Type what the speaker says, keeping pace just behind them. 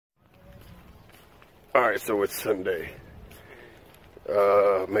Alright, so it's Sunday.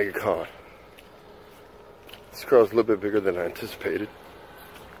 MegaCon. This crowd's a little bit bigger than I anticipated.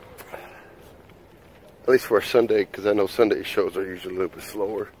 At least for a Sunday, because I know Sunday shows are usually a little bit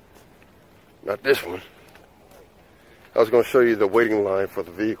slower. Not this one. I was going to show you the waiting line for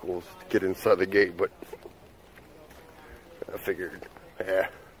the vehicles to get inside the gate, but I figured, yeah,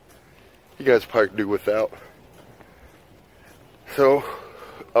 you guys probably could do without. So,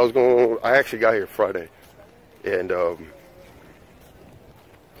 I actually got here Friday, and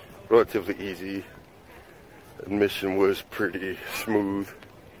relatively easy. Admission was pretty smooth.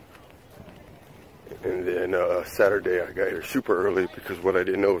 And then Saturday I got here super early because what I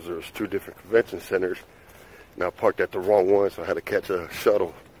didn't know is there was 2 different convention centers, and I parked at the wrong one, so I had to catch a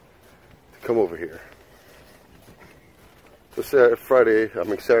shuttle to come over here. So Saturday, I'm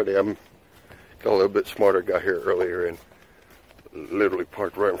got a little bit smarter, got here earlier, and literally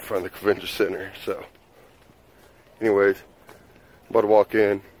parked right in front of the convention center. So anyways, I'm about to walk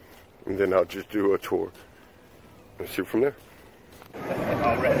in, and then I'll just do a tour and see from there.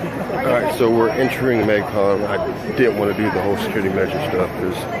 Alright, so we're entering MegaCon. I didn't want to do the whole security measure stuff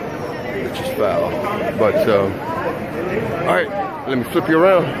because it's just foul. But, alright, let me flip you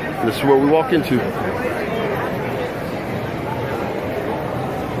around. This is where we walk into.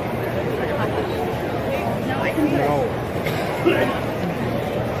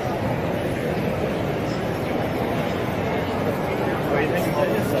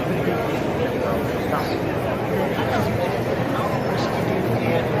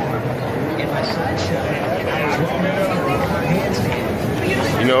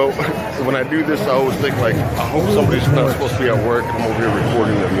 You know, when I do this, I always think like, I hope somebody's not supposed to be at work and I'm over here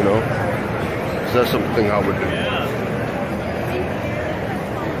recording them, you know? Because that's something I would do.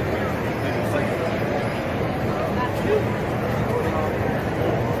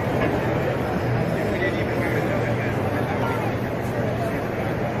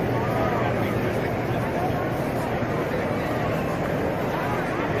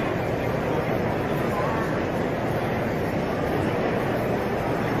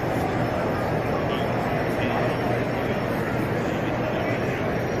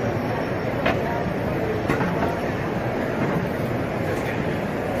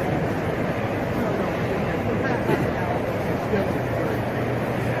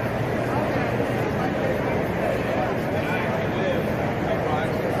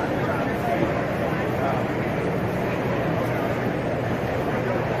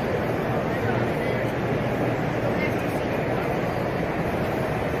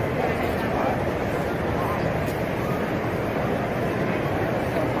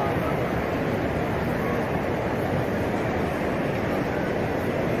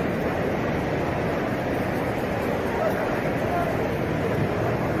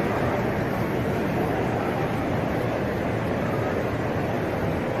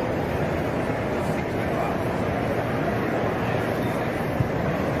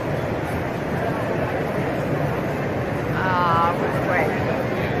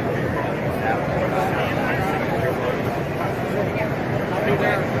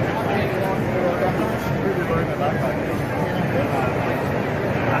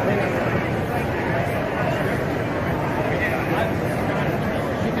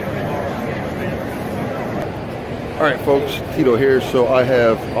 Alright folks, Tito here. So I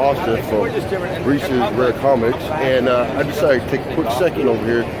have Austin from Reese's Rare Comics, and I decided to take a quick second over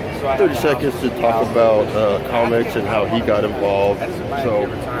here, 30 seconds to talk about comics and how he got involved. So,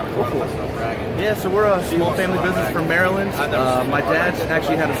 go for it. Yeah, so we're a small family business from Maryland. My dad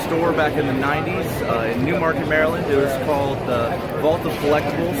actually had a store back in the 90s in Newmarket, Maryland. It was called the Vault of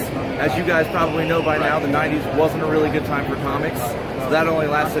Collectibles. As you guys probably know by now, the 90s wasn't a really good time for comics. So that only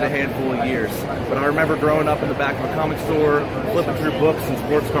lasted a handful of years. But I remember growing up in the back of a comic store, flipping through books and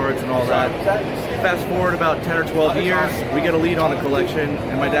sports cards and all that. Fast forward about 10 or 12 years, we get a lead on a collection,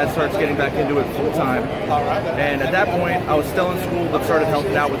 and my dad starts getting back into it full time. And at that point, I was still in school, but started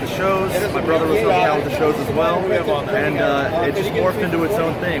helping out with the shows. My brother was helping out with the shows as well, and it just morphed into its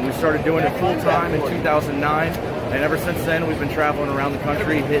own thing. We started doing it full time in 2009. And ever since then, we've been traveling around the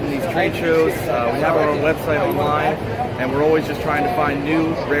country, hitting these trade shows. We have our own website online, and we're always just trying to find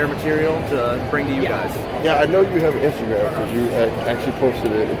new, rare material to bring to you guys. Yeah, I know you have an Instagram because you actually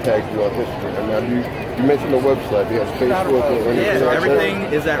posted it and tagged you on Instagram. Now, you mentioned the website. Do you have Facebook or anything? Yeah, everything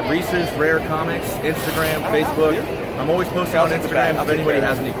is at Reese's Rare Comics, Instagram, Facebook. I'm always posting on Instagram if anybody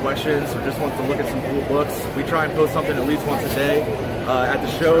has any questions or just wants to look at some cool books. We try and post something at least once a day. At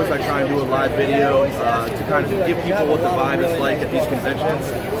the shows, I try and do a live video to kind of give people what the vibe is like at these conventions.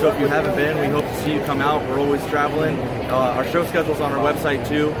 So if you haven't been, we hope to see you come out. We're always traveling. Our show schedule's on our website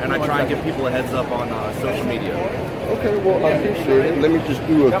too, and I try and give people a heads up on social media. Okay, well, I appreciate it. Let me just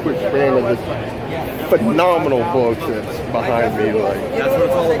do a quick scan of this phenomenal book that's behind me. Like, that's what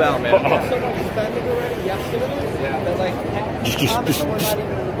it's all about, man.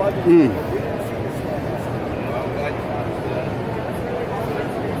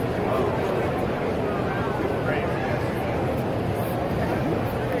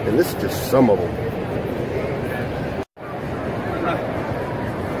 And this is just some of them.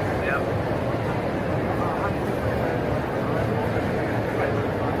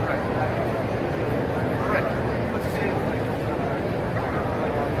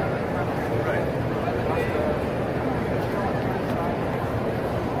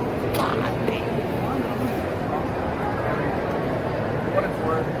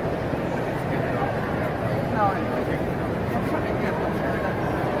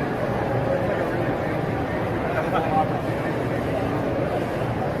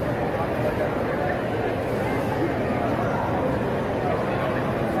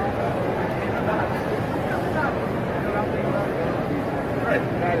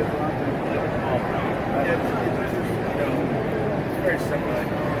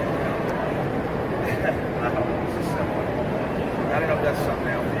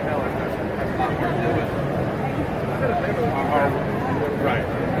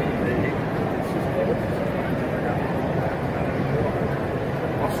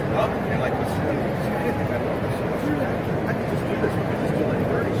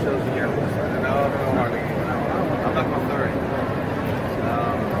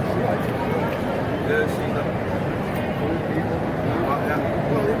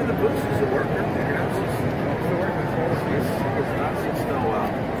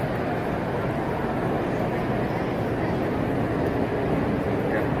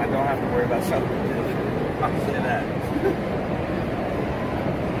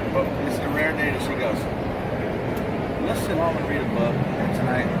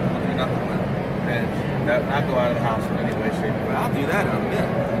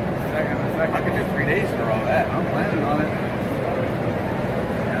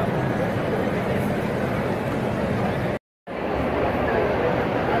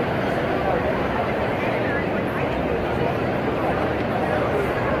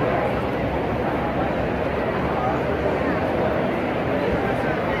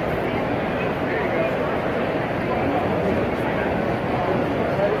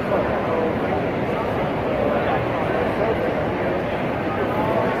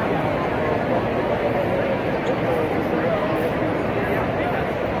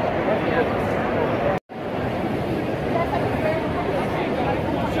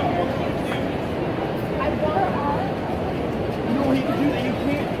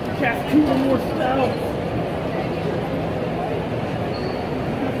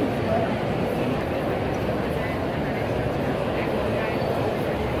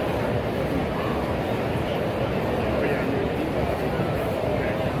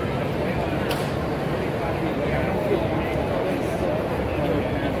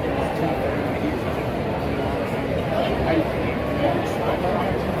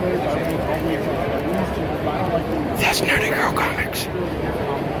 That's Nerdy Girl Comics.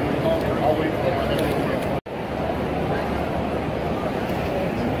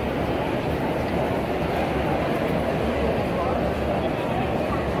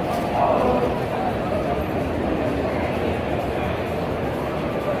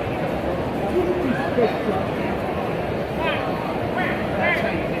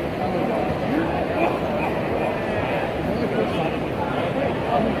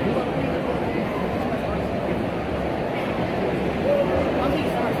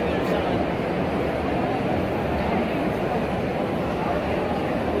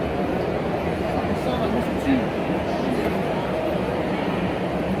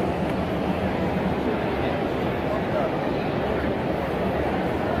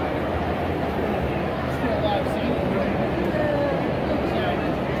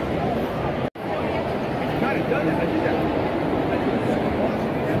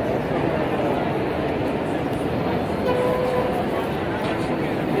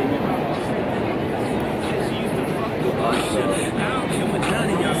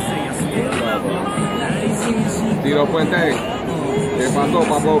 Tiro Puente, ¿qué pasó,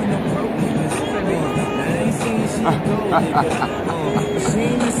 papo?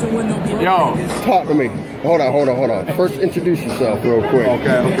 Yo. Talk to me. Hold on. First, introduce yourself real quick.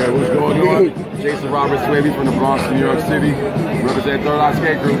 Okay. What's going on? Jason Robert Swaby from the Bronx, New York City. Represent Third Eye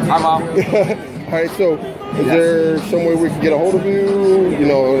Skate Group. Hi, Mom. All right, so is there some way we can get a hold of you? You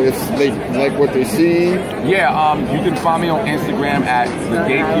know, if they like what they see? Yeah, you can find me on Instagram at The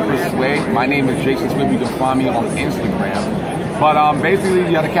Gatekeeper Sway. My name is Jason Swaby. You can find me on Instagram. But basically,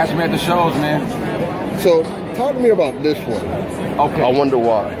 you got to catch me at the shows, man. So, talk to me about this one. Okay. I wonder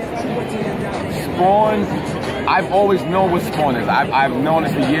why. Spawn, I've always known what Spawn is. I've known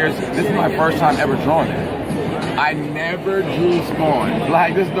it for years. This is my first time ever drawing it. I never drew Spawn.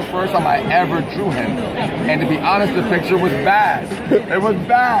 Like, this is the first time I ever drew him. And to be honest, the picture was bad. It was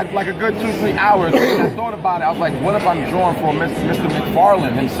bad, like a good 2-3 hours. And I thought about it. I was like, what if I'm drawing for Mr.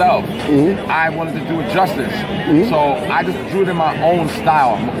 McFarlane himself? I wanted to do it justice. So I just drew it in my own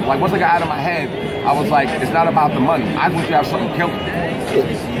style. Like, once I got out of my head, I was like, it's not about the money. I just want you to have something killer.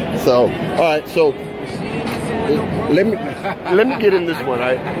 So, all right, so let me get in this one,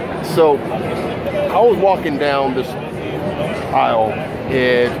 right? So I was walking down this aisle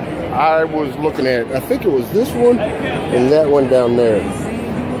and I was looking at, I think it was this one and that one down there.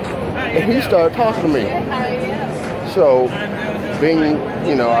 And he started talking to me. So being,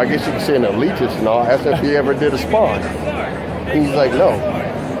 you know, I guess you could say an elitist and all, I asked him if he ever did a Spawn. And he's like, no.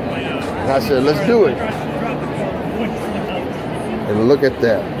 And I said, let's do it. And look at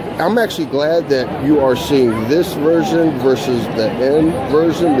that. I'm actually glad that you are seeing this version versus the end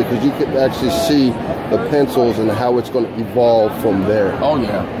version because you can actually see the pencils and how it's going to evolve from there. Oh,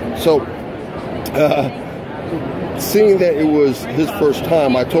 yeah. So, seeing that it was his first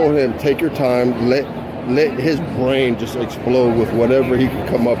time, I told him, take your time, let his brain just explode with whatever he can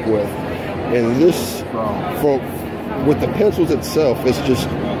come up with. And this, with the pencils itself, it's just,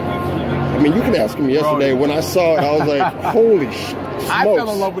 I mean, you can ask him yesterday. When I saw it, I was like, holy shit. I fell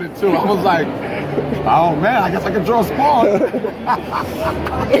in love with it too. I was like, oh man, I guess I can draw Spawn.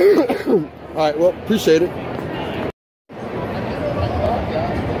 All right, well, appreciate it.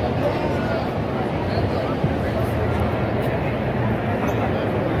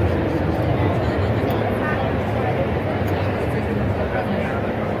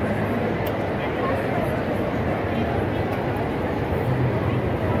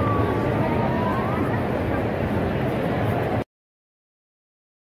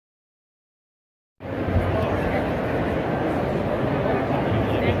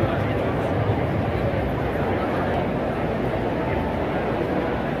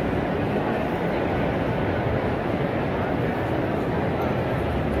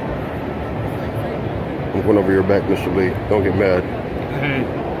 I'm going over your back, Mr. Lee. Don't get mad. Hey.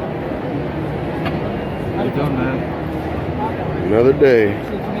 How you doing, man? Another day.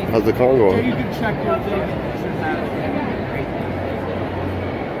 How's the con going? You can check your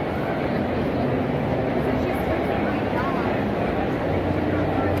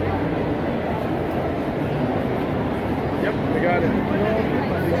Yep, we got it.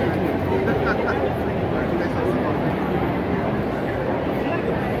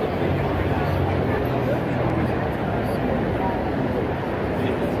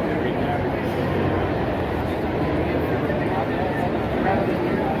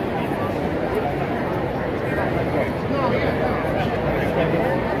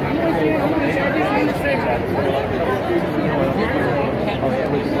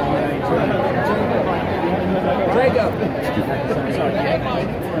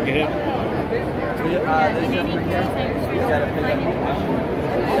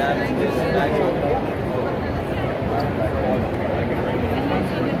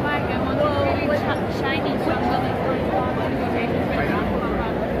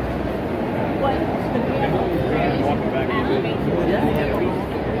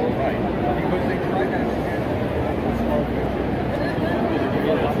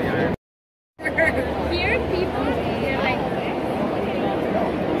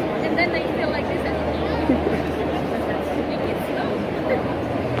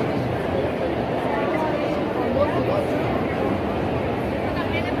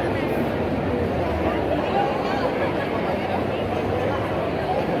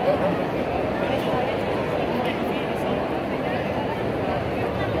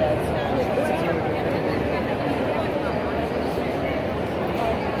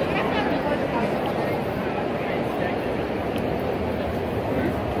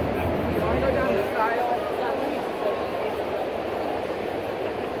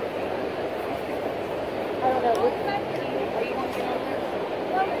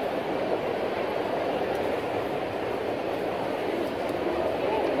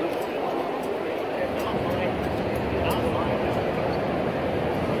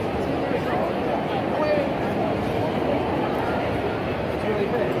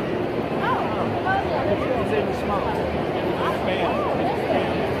 That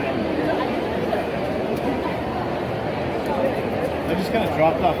just kind of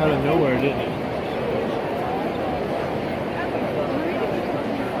dropped off out of nowhere, didn't it?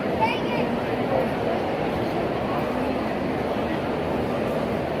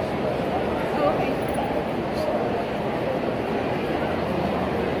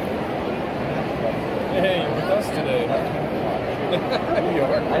 Hey, you're with us today. New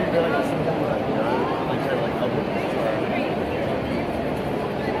York. How you doing?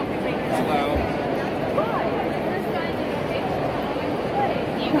 Hello.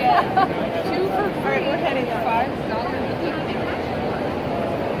 You get 2 for free. We're heading $5.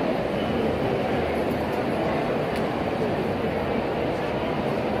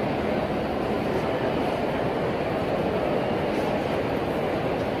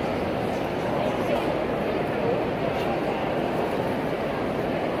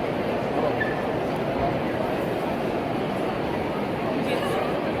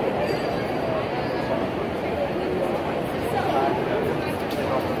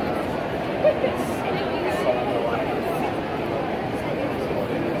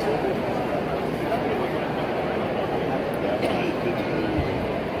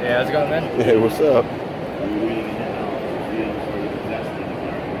 Yeah, how's it going, man? Hey, what's up?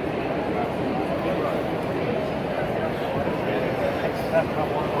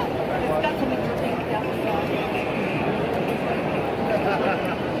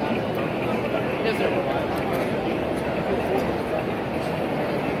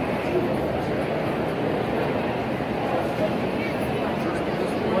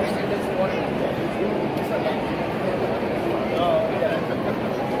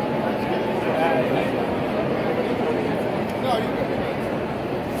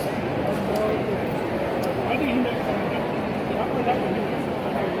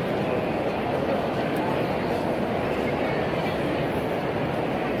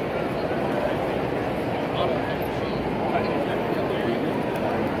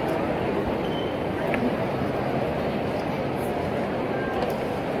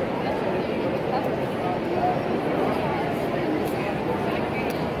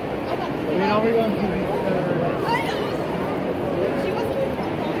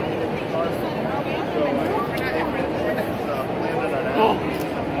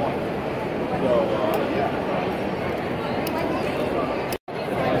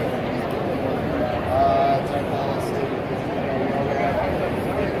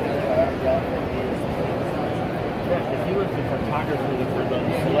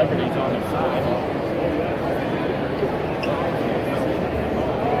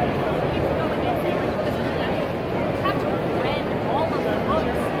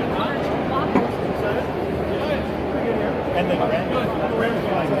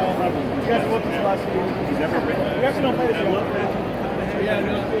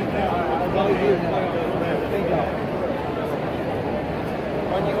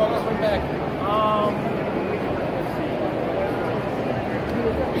 When you almost went back.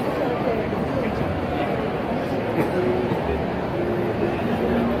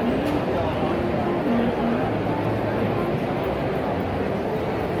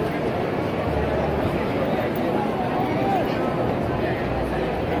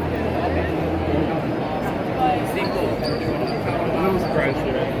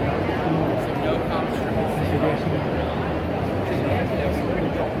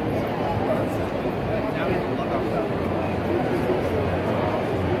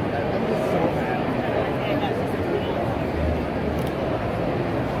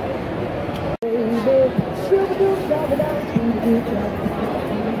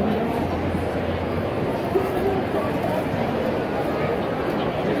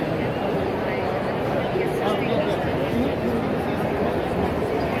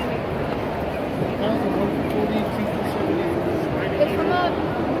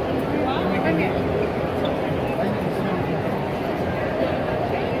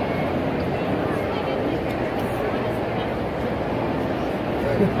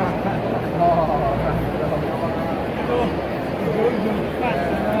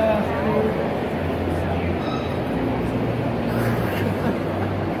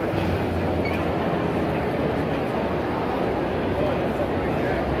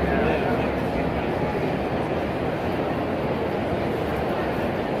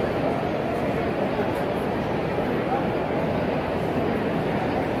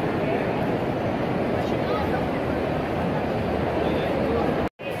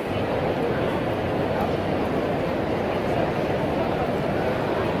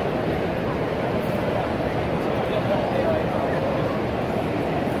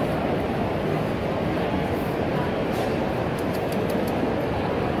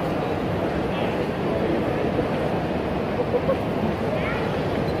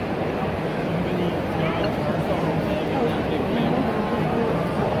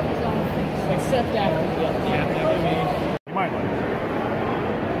 Except after the you might like it.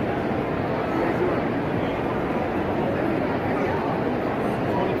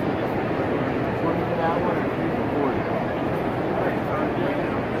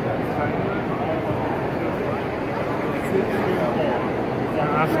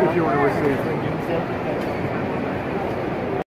 Ask if you want to receive.